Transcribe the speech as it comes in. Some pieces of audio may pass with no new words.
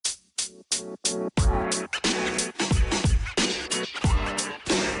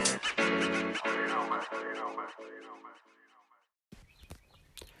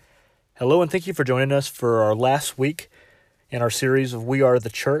Hello, and thank you for joining us for our last week in our series of We Are the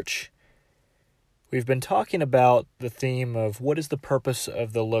Church. We've been talking about the theme of what is the purpose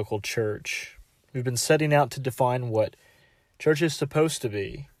of the local church. We've been setting out to define what church is supposed to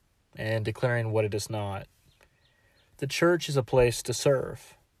be and declaring what it is not. The church is a place to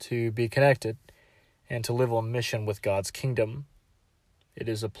serve, to be connected, and to live on mission with God's kingdom. It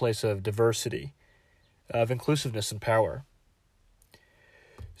is a place of diversity, of inclusiveness and power.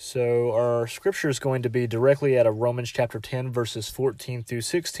 So our scripture is going to be directly out of Romans chapter 10, verses 14 through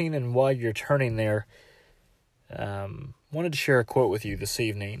 16. And while you're turning there, wanted to share a quote with you this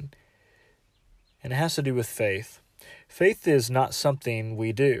evening. And it has to do with faith. Faith is not something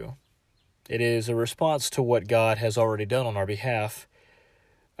we do. It is a response to what God has already done on our behalf,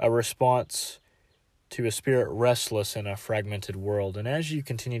 a response to a spirit restless in a fragmented world. And as you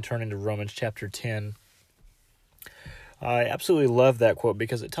continue turning to Romans chapter 10, I absolutely love that quote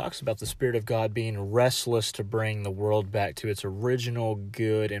because it talks about the Spirit of God being restless to bring the world back to its original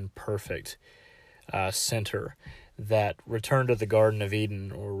good and perfect center, that return to the Garden of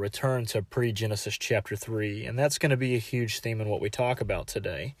Eden or return to pre-Genesis chapter 3. And that's going to be a huge theme in what we talk about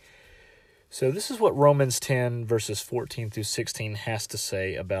today. So this is what Romans 10 verses 14 through 16 has to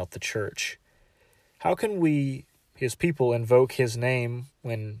say about the church. How can we, his people, invoke his name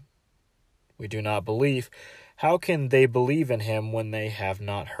when we do not believe? How can they believe in him when they have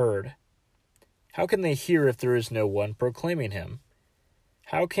not heard? How can they hear if there is no one proclaiming him?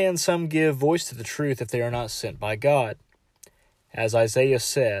 How can some give voice to the truth if they are not sent by God? As Isaiah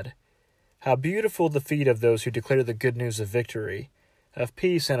said, "How beautiful the feet of those who declare the good news of victory, of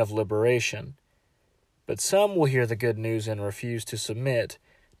peace and of liberation." But some will hear the good news and refuse to submit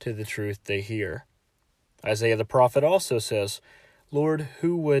to the truth they hear. Isaiah the prophet also says, "Lord,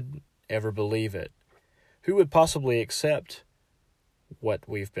 who would ever believe it? Who would possibly accept what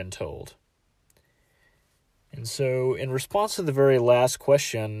we've been told?" And so, in response to the very last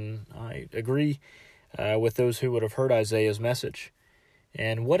question, I agree with those who would have heard Isaiah's message.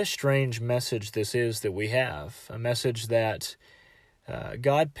 And what a strange message this is that we have. A message that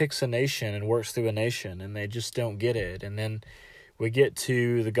God picks a nation and works through a nation, and they just don't get it. And then we get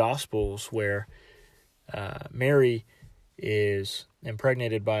to the Gospels where Mary is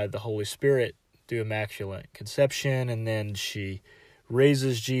impregnated by the Holy Spirit through Immaculate Conception, and then she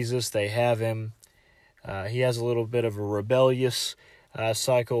raises Jesus. They have him. He has a little bit of a rebellious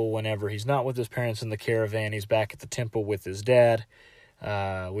cycle whenever he's not with his parents in the caravan. He's back at the temple with his dad.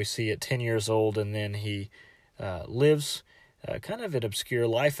 We see at 10 years old, and then he lives kind of an obscure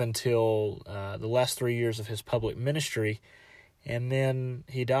life until the last 3 years of his public ministry, and then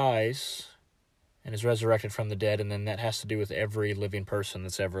he dies and is resurrected from the dead, and then that has to do with every living person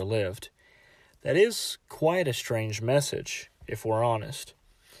that's ever lived. That is quite a strange message, if we're honest.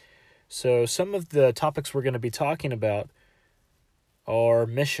 So some of the topics we're going to be talking about are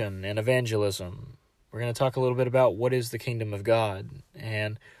mission and evangelism. We're going to talk a little bit about what is the kingdom of God,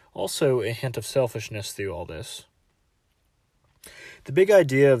 and also a hint of selfishness through all this. The big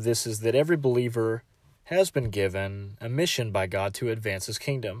idea of this is that every believer has been given a mission by God to advance his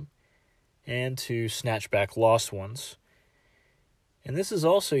kingdom and to snatch back lost ones. And this is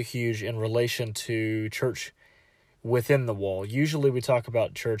also huge in relation to church within the wall. Usually we talk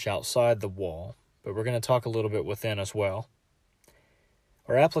about church outside the wall, but we're going to talk a little bit within as well.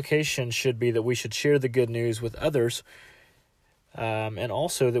 Our application should be that we should share the good news with others, and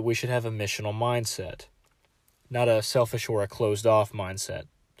also that we should have a missional mindset, not a selfish or a closed-off mindset.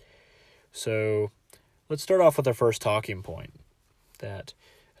 So let's start off with our first talking point.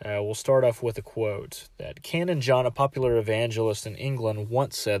 We'll start off with a quote that Canon John, a popular evangelist in England,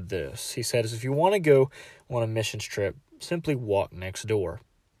 once said this. He said, "If you want to go on a missions trip, simply walk next door."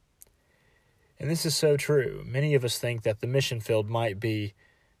 And this is so true. Many of us think that the mission field might be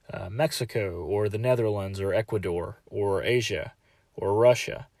Mexico or the Netherlands or Ecuador or Asia or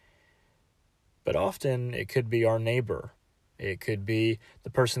Russia. But often it could be our neighbor. It could be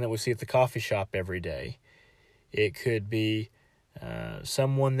the person that we see at the coffee shop every day. It could be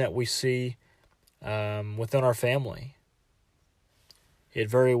someone that we see within our family. It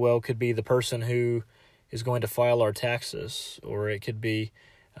very well could be the person who is going to file our taxes, or it could be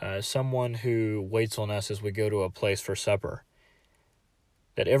someone who waits on us as we go to a place for supper.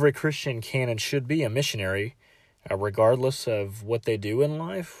 That every Christian can and should be a missionary, regardless of what they do in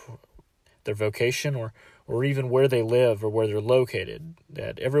life, their vocation, or even where they live or where they're located.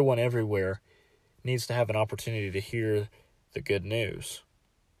 That everyone everywhere needs to have an opportunity to hear the good news.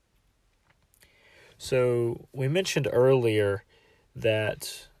 So we mentioned earlier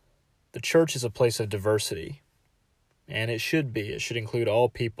that the church is a place of diversity, and it should be. It should include all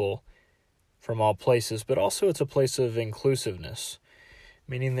people from all places, but also it's a place of inclusiveness,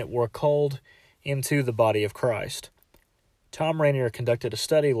 meaning that we're called into the body of Christ. Tom Rainier conducted a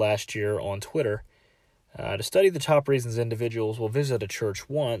study last year on Twitter to study the top reasons individuals will visit a church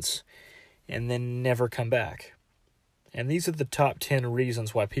once and then never come back. And these are the top 10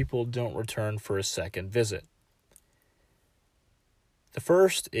 reasons why people don't return for a second visit. The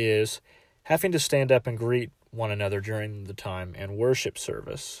first is having to stand up and greet one another during the time and worship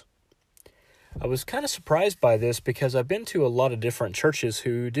service. I was kind of surprised by this because I've been to a lot of different churches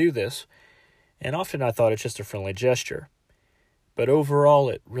who do this, and often I thought it's just a friendly gesture. But overall,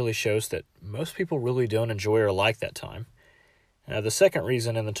 it really shows that most people really don't enjoy or like that time. The second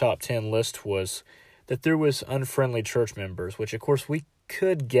reason in the top 10 list was that there was unfriendly church members, which of course we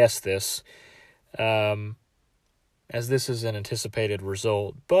could guess this, as this is an anticipated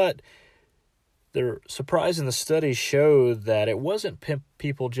result. But the surprise in the study showed that it wasn't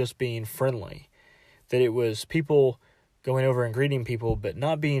people just being friendly, that it was people going over and greeting people but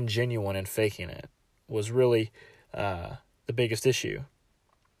not being genuine and faking it was really the biggest issue.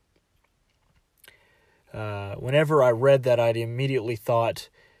 Whenever I read that, I'd immediately thought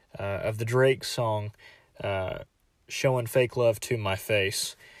of the Drake song, Showing Fake Love to My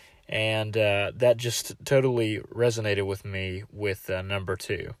Face, and that just totally resonated with me with number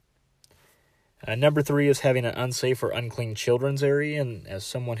 2. Number 3 is having an unsafe or unclean children's area, and as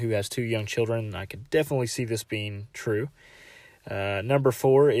someone who has 2 young children, I could definitely see this being true. Number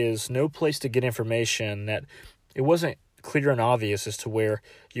 4 is no place to get information that it wasn't clear and obvious as to where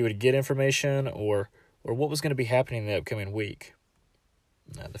you would get information or what was going to be happening in the upcoming week.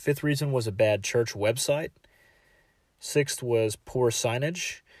 The 5th reason was a bad church website. 6th was poor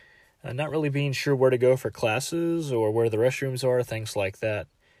signage, not really being sure where to go for classes or where the restrooms are, things like that.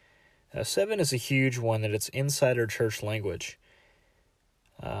 7 is a huge one, that it's insider church language.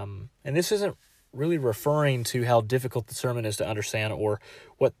 And this isn't really referring to how difficult the sermon is to understand or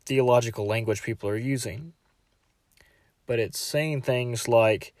what theological language people are using. But it's saying things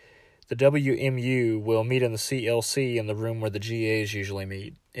like, the WMU will meet in the CLC in the room where the GAs usually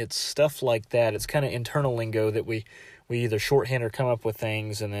meet. It's stuff like that. It's kind of internal lingo that we either shorthand or come up with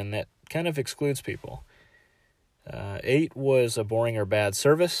things, and then that kind of excludes people. 8 was a boring or bad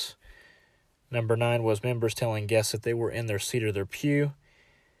service. Number 9 was members telling guests that they were in their seat or their pew.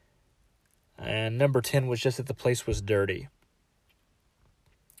 And number 10 was just that the place was dirty.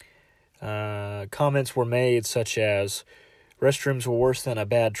 Comments were made such as, restrooms were worse than a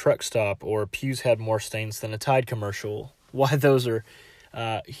bad truck stop, or pews had more stains than a Tide commercial. Why those are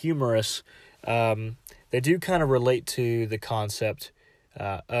humorous, they do kind of relate to the concept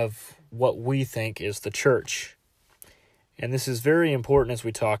of what we think is the church. And this is very important as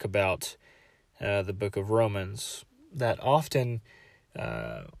we talk about the book of Romans, that often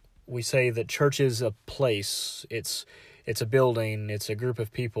we say that church is a place, it's a building, it's a group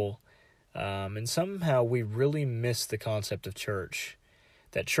of people. And somehow we really miss the concept of church.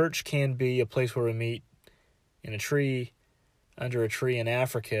 That church can be a place where we meet in a tree, under a tree in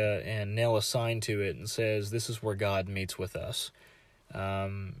Africa, and nail a sign to it and says, this is where God meets with us.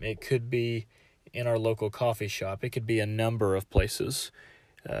 It could be in our local coffee shop. It could be a number of places.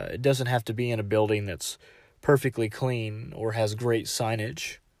 It doesn't have to be in a building that's perfectly clean or has great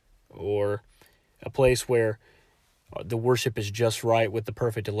signage, or a place where the worship is just right with the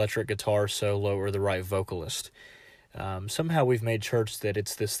perfect electric guitar solo or the right vocalist. Somehow we've made church that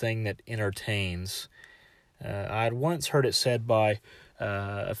it's this thing that entertains. I'd once heard it said by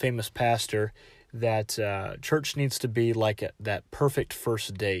a famous pastor that church needs to be like that perfect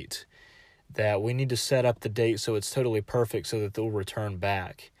first date, that we need to set up the date so it's totally perfect so that they'll return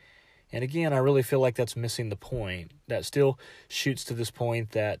back. And again, I really feel like that's missing the point. That still shoots to this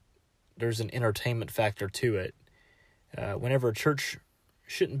point that there's an entertainment factor to it. Whenever a church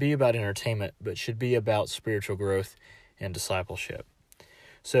shouldn't be about entertainment, but should be about spiritual growth and discipleship.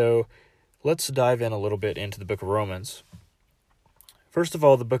 So let's dive in a little bit into the book of Romans. First of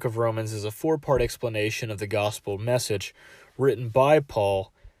all, the book of Romans is a 4-part explanation of the gospel message written by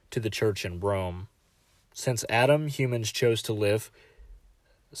Paul to the church in Rome. Since Adam, humans chose to live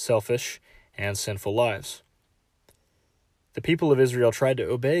selfish and sinful lives. The people of Israel tried to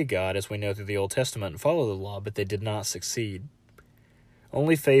obey God, as we know through the Old Testament, and follow the law, but they did not succeed.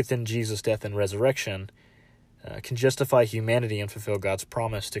 Only faith in Jesus' death and resurrection can justify humanity and fulfill God's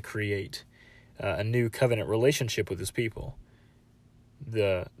promise to create a new covenant relationship with his people,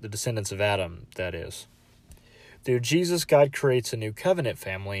 the descendants of Adam, that is. Through Jesus, God creates a new covenant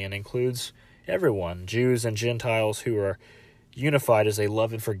family and includes everyone, Jews and Gentiles, who are unified as they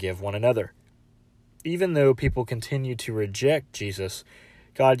love and forgive one another. Even though people continue to reject Jesus,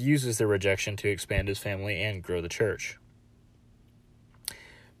 God uses their rejection to expand his family and grow the church.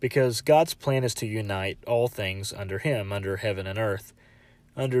 Because God's plan is to unite all things under him, under heaven and earth,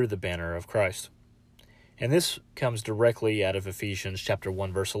 under the banner of Christ. And this comes directly out of Ephesians chapter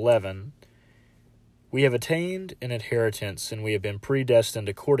 1, verse 11. We have attained an inheritance, and we have been predestined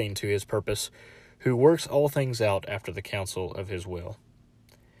according to his purpose, who works all things out after the counsel of his will.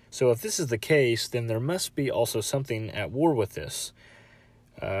 So if this is the case, then there must be also something at war with this.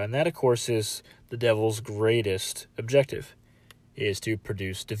 And that, of course, is the devil's greatest objective, is to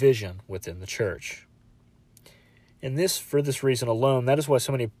produce division within the church. And for this reason alone, that is why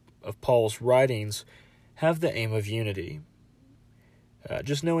so many of Paul's writings have the aim of unity.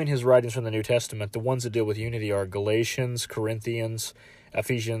 Just knowing his writings from the New Testament, the ones that deal with unity are Galatians, Corinthians,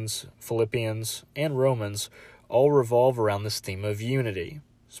 Ephesians, Philippians, and Romans, all revolve around this theme of unity,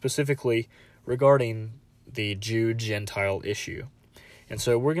 specifically regarding the Jew-Gentile issue. And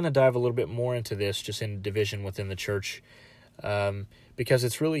so we're going to dive a little bit more into this, just in division within the church, because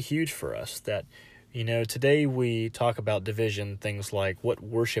it's really huge for us that, today we talk about division, things like what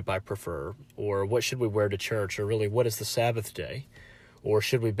worship I prefer, or what should we wear to church, or really what is the Sabbath day, or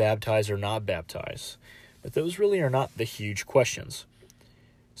should we baptize or not baptize? But those really are not the huge questions.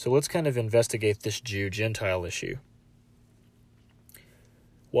 So let's kind of investigate this Jew-Gentile issue.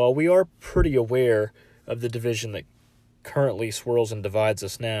 While we are pretty aware of the division that currently swirls and divides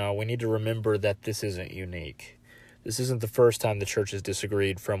us now, we need to remember that this isn't unique. This isn't the first time the church has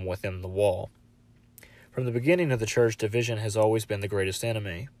disagreed from within the wall. From the beginning of the church, division has always been the greatest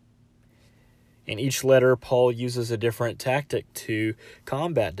enemy. In each letter, Paul uses a different tactic to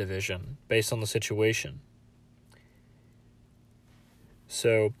combat division based on the situation.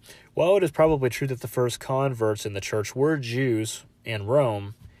 So, while it is probably true that the first converts in the church were Jews in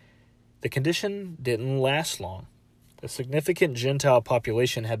Rome, the condition didn't last long. A significant Gentile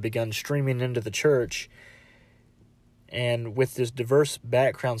population had begun streaming into the church, and with this diverse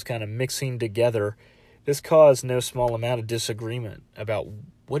backgrounds kind of mixing together, this caused no small amount of disagreement about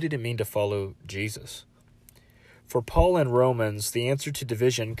what did it mean to follow Jesus. For Paul in Romans, the answer to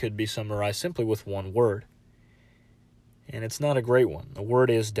division could be summarized simply with one word. And it's not a great one. The word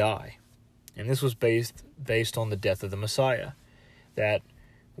is die. And this was based on the death of the Messiah, that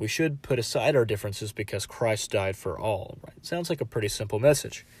we should put aside our differences because Christ died for all. Right? Sounds like a pretty simple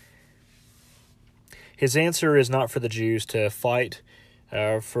message. His answer is not for the Jews to fight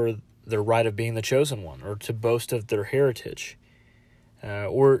for their right of being the chosen one, or to boast of their heritage.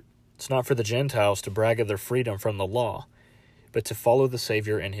 Or it's not for the Gentiles to brag of their freedom from the law, but to follow the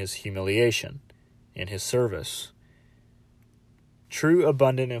Savior in his humiliation, in his service. True,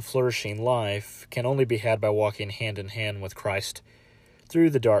 abundant, and flourishing life can only be had by walking hand in hand with Christ through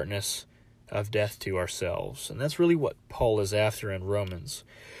the darkness of death to ourselves. And that's really what Paul is after in Romans.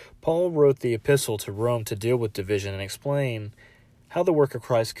 Paul wrote the epistle to Rome to deal with division and explain how the work of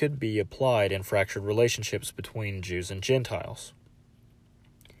Christ could be applied in fractured relationships between Jews and Gentiles.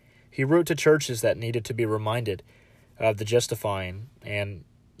 He wrote to churches that needed to be reminded of the justifying and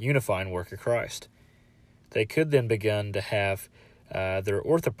unifying work of Christ. They could then begin to have their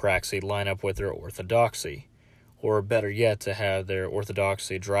orthopraxy line up with their orthodoxy, or better yet, to have their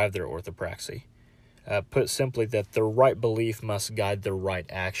orthodoxy drive their orthopraxy. Put simply, that the right belief must guide the right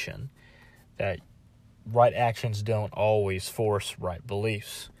action, that right actions don't always force right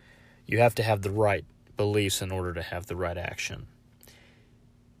beliefs. You have to have the right beliefs in order to have the right action.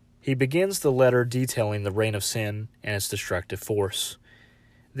 He begins the letter detailing the reign of sin and its destructive force.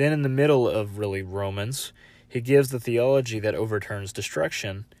 Then in the middle of Romans, he gives the theology that overturns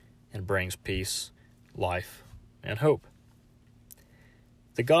destruction and brings peace, life, and hope.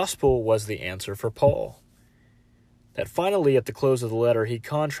 The gospel was the answer for Paul. That finally, at the close of the letter, he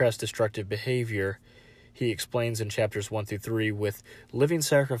contrasts destructive behavior, he explains in chapters 1 through 3, with living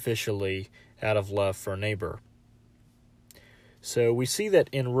sacrificially out of love for neighbor. So we see that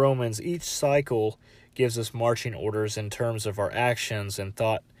in Romans, each cycle gives us marching orders in terms of our actions and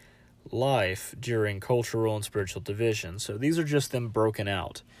thought life during cultural and spiritual division. So these are just them broken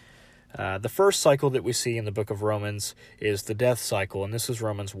out. The first cycle that we see in the book of Romans is the death cycle, and this is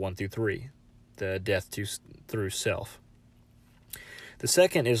Romans 1 through 3, the death through self. The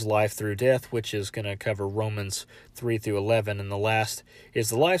second is life through death, which is going to cover Romans 3 through 11, and the last is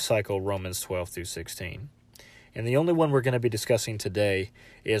the life cycle, Romans 12 through 16. And the only one we're going to be discussing today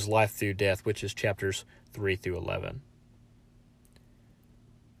is life through death, which is chapters 3 through 11.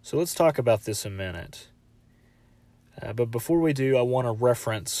 So let's talk about this a minute. But before we do, I want to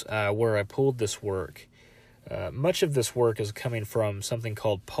reference where I pulled this work. Much of this work is coming from something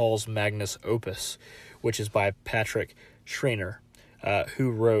called Paul's Magnus Opus, which is by Patrick Schreiner, who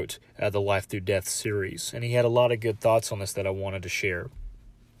wrote the Life Through Death series. And he had a lot of good thoughts on this that I wanted to share.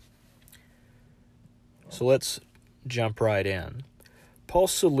 So let's jump right in.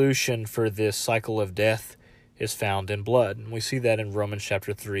 Paul's solution for this cycle of death is found in blood. And we see that in Romans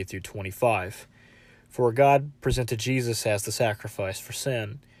chapter 3 through 25. For God presented Jesus as the sacrifice for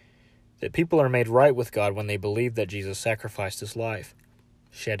sin, that people are made right with God when they believe that Jesus sacrificed his life,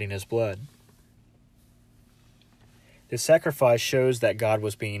 shedding his blood. This sacrifice shows that God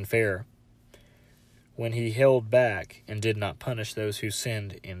was being fair when he held back and did not punish those who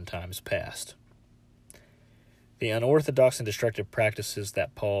sinned in times past. The unorthodox and destructive practices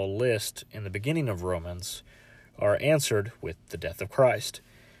that Paul lists in the beginning of Romans are answered with the death of Christ,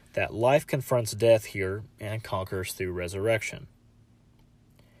 that life confronts death here and conquers through resurrection.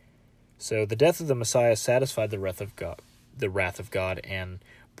 So the death of the Messiah satisfied the wrath of God, and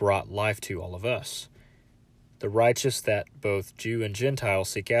brought life to all of us. The righteous that both Jew and Gentile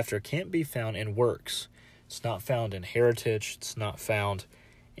seek after can't be found in works. It's not found in heritage. It's not found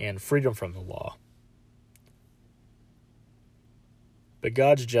in freedom from the law. But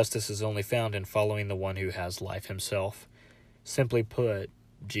God's justice is only found in following the one who has life himself. Simply put,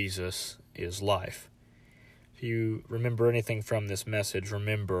 Jesus is life. If you remember anything from this message,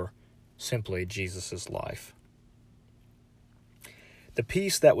 remember simply Jesus is life. The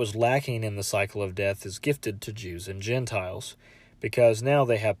peace that was lacking in the cycle of death is gifted to Jews and Gentiles, because now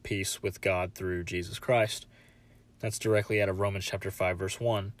they have peace with God through Jesus Christ. That's directly out of Romans chapter 5, verse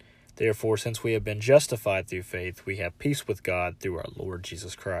 1. Therefore, since we have been justified through faith, we have peace with God through our Lord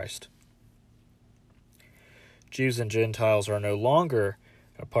Jesus Christ. Jews and Gentiles are no longer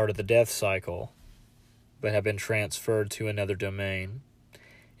a part of the death cycle, but have been transferred to another domain.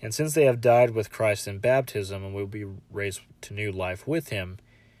 And since they have died with Christ in baptism and will be raised to new life with him,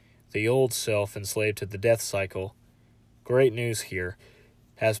 the old self enslaved to the death cycle, great news here,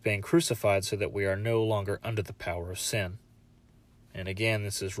 has been crucified so that we are no longer under the power of sin. And again,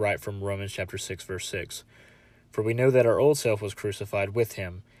 this is right from Romans chapter 6, verse 6. For we know that our old self was crucified with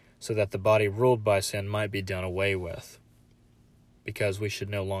him, so that the body ruled by sin might be done away with, because we should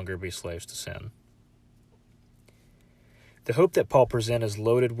no longer be slaves to sin. The hope that Paul presents is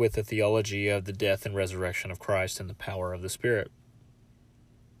loaded with the theology of the death and resurrection of Christ and the power of the Spirit.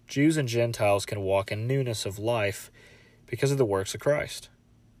 Jews and Gentiles can walk in newness of life because of the works of Christ.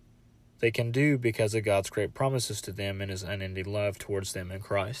 They can do because of God's great promises to them and his unending love towards them in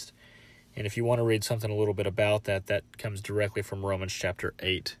Christ. And if you want to read something a little bit about that, that comes directly from Romans chapter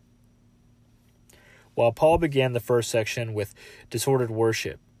 8. While Paul began the first section with disordered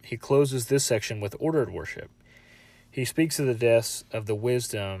worship, he closes this section with ordered worship. He speaks of the depths of the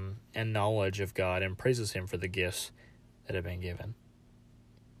wisdom and knowledge of God and praises him for the gifts that have been given.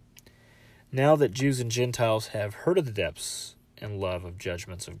 Now that Jews and Gentiles have heard of the depths and love of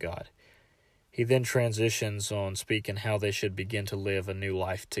judgments of God, he then transitions on speaking how they should begin to live a new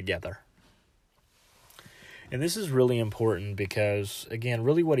life together. And this is really important because, again,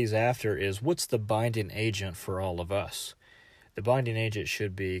 really what he's after is what's the binding agent for all of us? The binding agent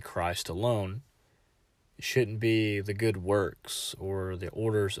should be Christ alone. It shouldn't be the good works or the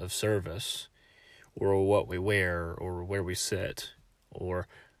orders of service or what we wear or where we sit or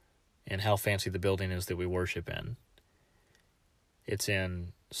in how fancy the building is that we worship in. It's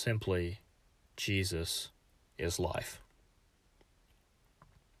in simply Jesus is life.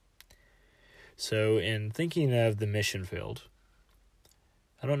 So in thinking of the mission field,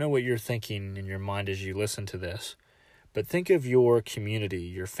 I don't know what you're thinking in your mind as you listen to this, but think of your community,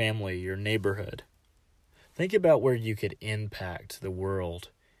 your family, your neighborhood. Think about where you could impact the world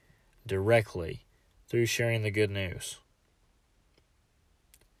directly through sharing the good news.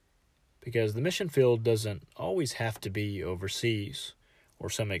 Because the mission field doesn't always have to be overseas or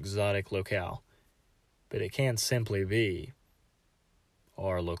some exotic locale, but it can simply be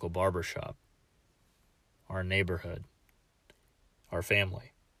our local barbershop, our neighborhood, our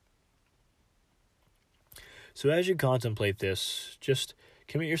family. So as you contemplate this, just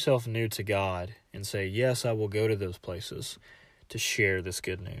commit yourself new to God and say, yes, I will go to those places to share this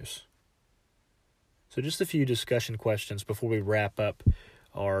good news. So just a few discussion questions before we wrap up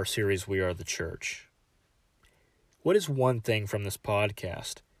our series, We Are the Church. What is one thing from this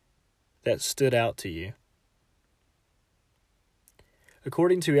podcast that stood out to you?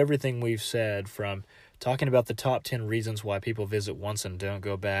 According to everything we've said, from talking about the top 10 reasons why people visit once and don't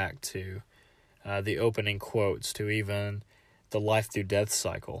go back, to the opening quotes, to even the life through death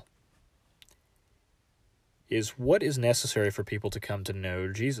cycle, is what is necessary for people to come to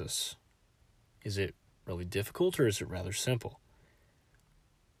know Jesus? Is it really difficult, or is it rather simple?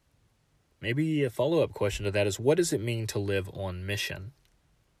 Maybe a follow-up question to that is, what does it mean to live on mission?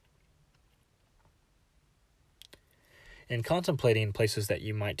 In contemplating places that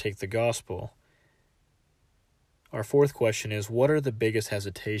you might take the gospel, our fourth question is, what are the biggest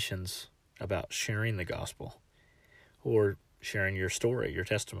hesitations about sharing the gospel or sharing your story, your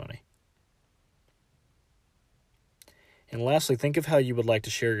testimony? And lastly, think of how you would like to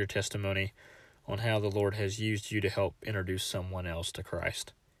share your testimony on how the Lord has used you to help introduce someone else to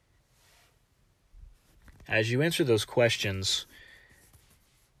Christ. As you answer those questions,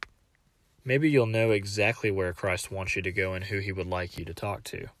 maybe you'll know exactly where Christ wants you to go and who he would like you to talk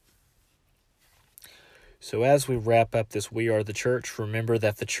to. So as we wrap up this We Are the Church, remember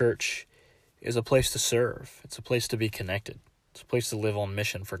that the church is a place to serve. It's a place to be connected. It's a place to live on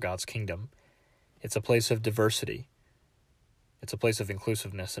mission for God's kingdom. It's a place of diversity. It's a place of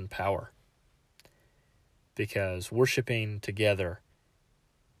inclusiveness and power. Because worshiping together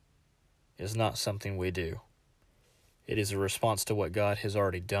is not something we do. It is a response to what God has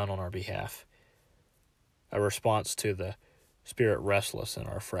already done on our behalf. A response to the spirit restless in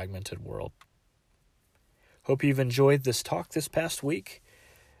our fragmented world. Hope you've enjoyed this talk this past week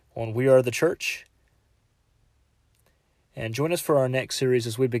on We Are the Church. And join us for our next series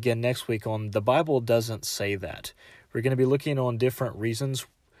as we begin next week on The Bible Doesn't Say That. We're going to be looking on different reasons,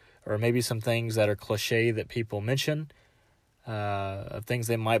 or maybe some things that are cliche that people mention, of things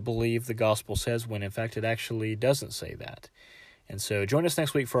they might believe the gospel says when in fact it actually doesn't say that. And so join us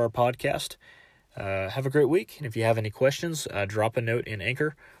next week for our podcast. Have a great week. And if you have any questions, drop a note in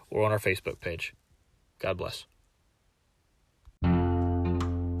Anchor or on our Facebook page. God bless.